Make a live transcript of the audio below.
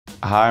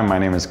Hi, my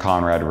name is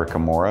Conrad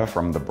Ricamora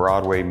from the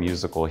Broadway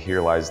musical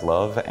Here Lies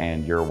Love,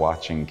 and you're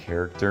watching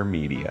Character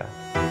Media.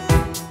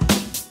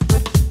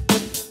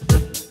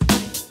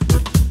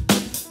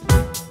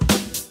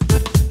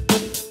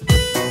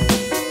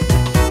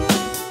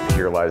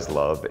 Here Lies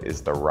Love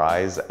is the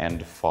rise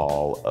and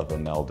fall of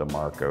Imelda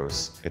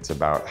Marcos. It's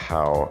about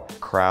how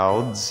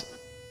crowds,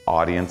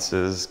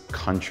 audiences,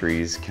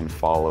 countries can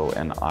follow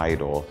an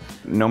idol.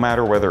 No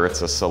matter whether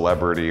it's a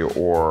celebrity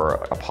or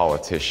a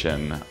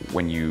politician,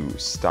 when you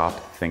stop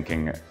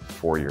thinking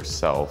for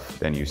yourself,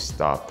 then you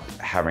stop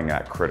having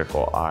that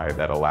critical eye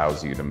that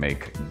allows you to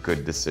make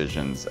good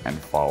decisions and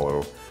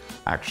follow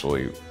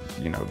actually,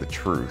 the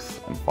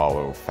truth and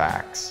follow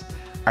facts.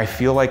 I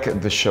feel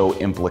like the show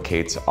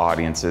implicates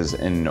audiences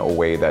in a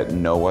way that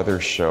no other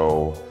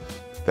show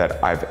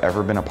that I've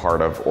ever been a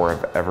part of or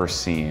have ever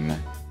seen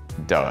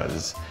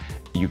does.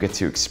 You get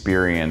to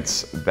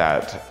experience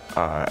that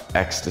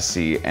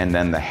ecstasy and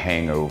then the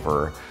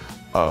hangover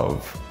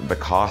of the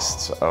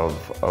costs of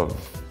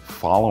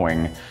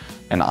following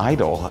an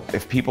idol.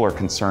 If people are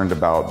concerned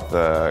about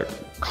the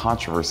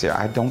controversy,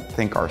 I don't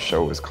think our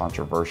show is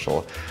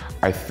controversial.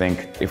 I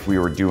think if we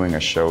were doing a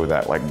show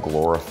that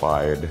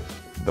glorified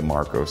the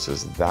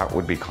Marcoses, that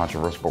would be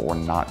controversial, but we're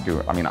not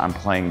doing. I'm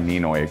playing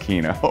Ninoy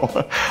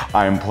Aquino.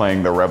 I'm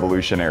playing the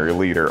revolutionary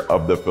leader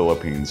of the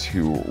Philippines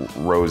who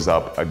rose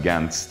up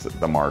against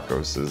the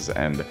Marcoses,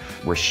 and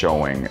we're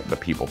showing the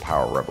people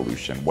power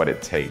revolution, what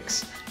it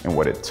takes and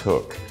what it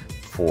took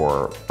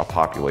for a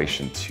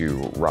population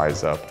to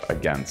rise up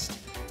against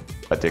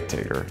a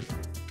dictator.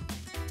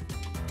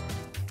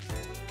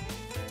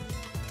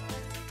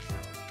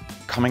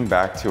 Coming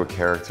back to a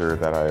character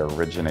that I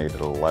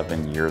originated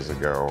 11 years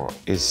ago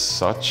is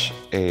such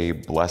a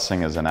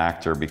blessing as an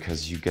actor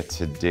because you get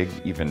to dig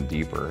even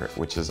deeper,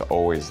 which is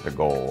always the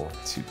goal,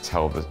 to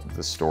tell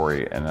the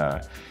story in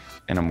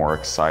a more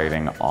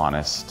exciting,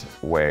 honest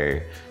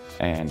way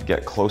and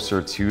get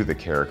closer to the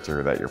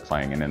character that you're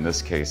playing. And in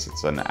this case,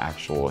 it's an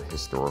actual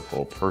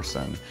historical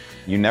person.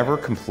 You never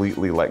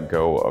completely let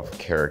go of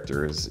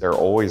characters. They're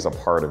always a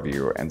part of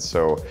you. And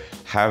so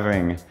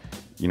having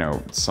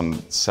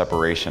some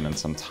separation and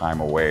some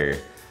time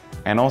away.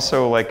 And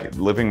also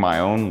living my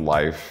own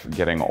life,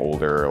 getting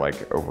older,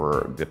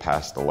 over the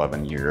past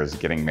 11 years,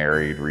 getting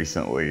married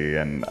recently,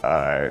 and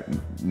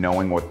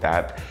knowing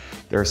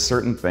there are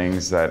certain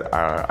things that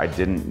I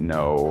didn't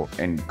know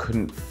and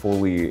couldn't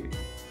fully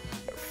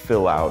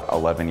fill out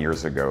 11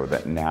 years ago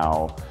that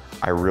now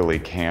I really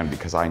can,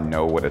 because I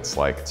know what it's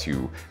like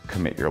to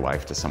commit your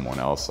life to someone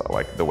else,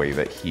 like the way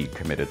that he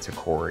committed to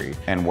Corey.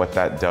 And what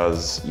that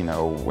does,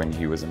 when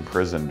he was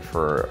imprisoned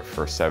for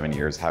 7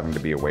 years, having to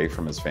be away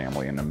from his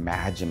family and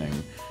imagining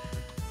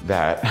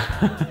that,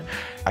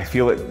 I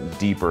feel it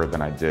deeper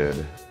than I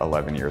did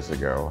 11 years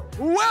ago.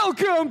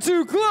 Welcome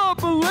to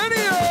Club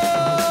Millennium!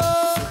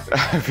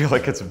 I feel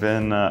like it's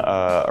been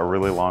a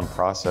really long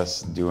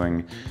process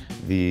doing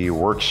the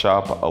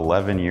workshop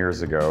 11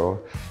 years ago.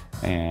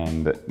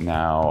 And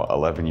now,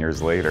 11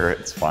 years later,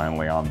 it's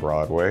finally on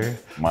Broadway.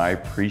 My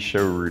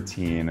pre-show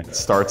routine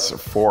starts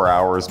 4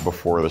 hours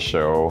before the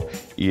show,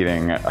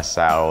 eating a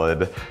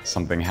salad,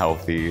 something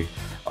healthy.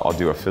 I'll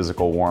do a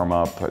physical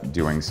warm-up,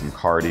 doing some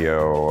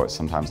cardio.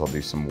 Sometimes I'll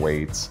do some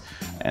weights.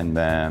 And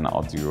then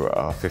I'll do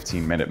a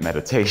 15-minute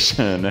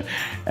meditation.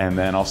 And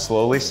then I'll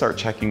slowly start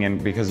checking in,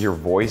 because your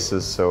voice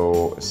is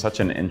such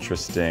an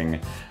interesting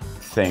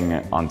thing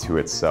unto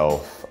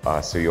itself.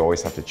 So you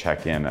always have to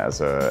check in as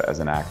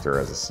an actor,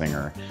 as a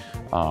singer.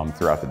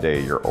 Throughout the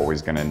day,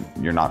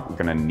 you're not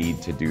gonna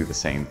need to do the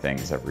same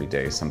things every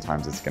day.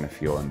 Sometimes it's gonna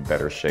feel in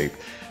better shape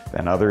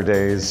than other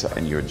days,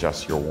 and you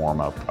adjust your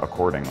warm-up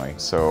accordingly.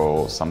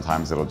 So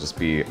sometimes it'll just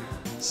be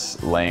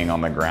laying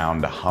on the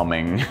ground,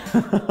 humming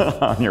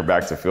on your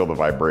back to feel the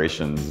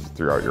vibrations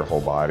throughout your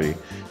whole body,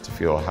 to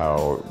feel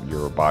how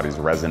your body's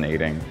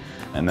resonating.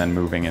 And then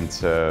moving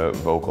into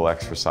vocal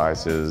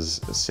exercises,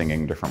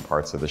 singing different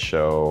parts of the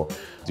show,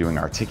 doing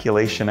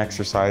articulation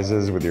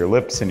exercises with your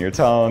lips and your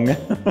tongue.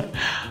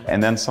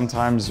 And then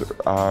sometimes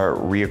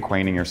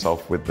reacquainting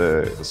yourself with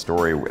the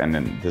story, and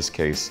in this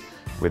case,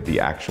 with the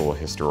actual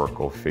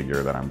historical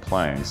figure that I'm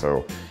playing.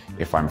 So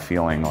if I'm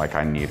feeling like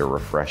I need a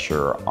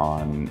refresher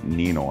on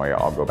Ninoy,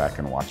 I'll go back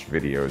and watch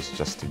videos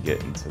just to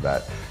get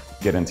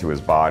into his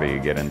body,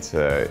 get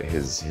into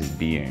his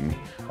being,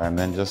 and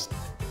then just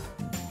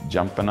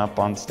jumping up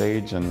on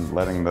stage and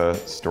letting the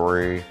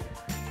story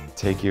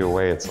take you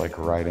away. It's like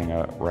riding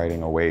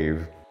a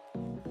wave.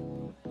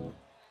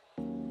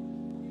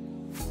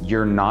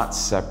 You're not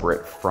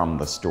separate from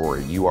the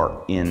story. You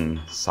are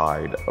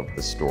inside of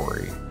the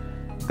story.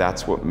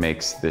 That's what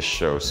makes this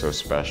show so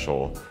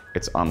special.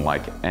 It's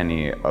unlike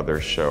any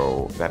other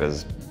show that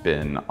has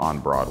been on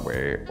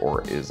Broadway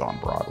or is on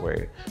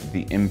Broadway.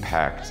 The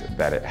impact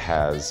that it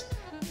has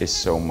is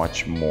so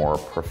much more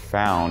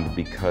profound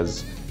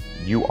because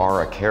you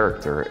are a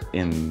character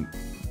in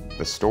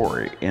the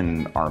story,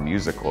 in our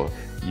musical.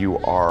 You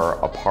are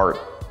a part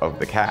of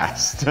the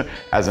cast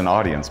as an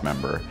audience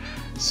member.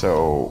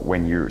 So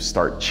when you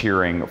start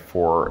cheering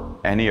for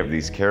any of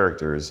these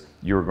characters,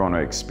 you're going to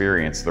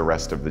experience the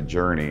rest of the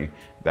journey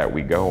that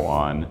we go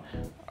on.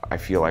 I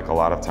feel like a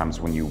lot of times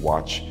when you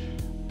watch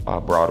a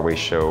Broadway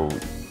show,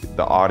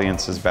 the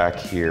audience is back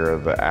here,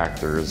 the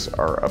actors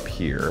are up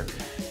here,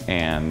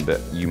 and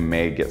you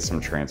may get some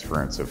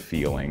transference of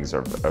feelings,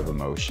 of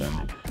emotion,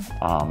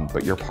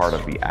 but you're part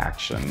of the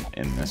action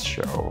in this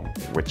show,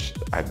 which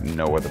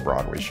no other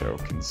Broadway show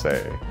can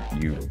say.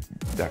 You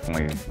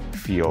definitely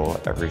feel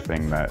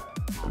everything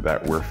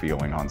that we're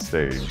feeling on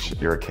stage.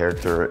 You're a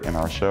character in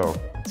our show,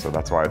 so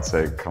that's why I'd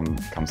say come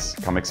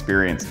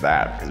experience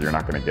that, because you're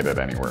not going to get it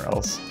anywhere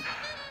else.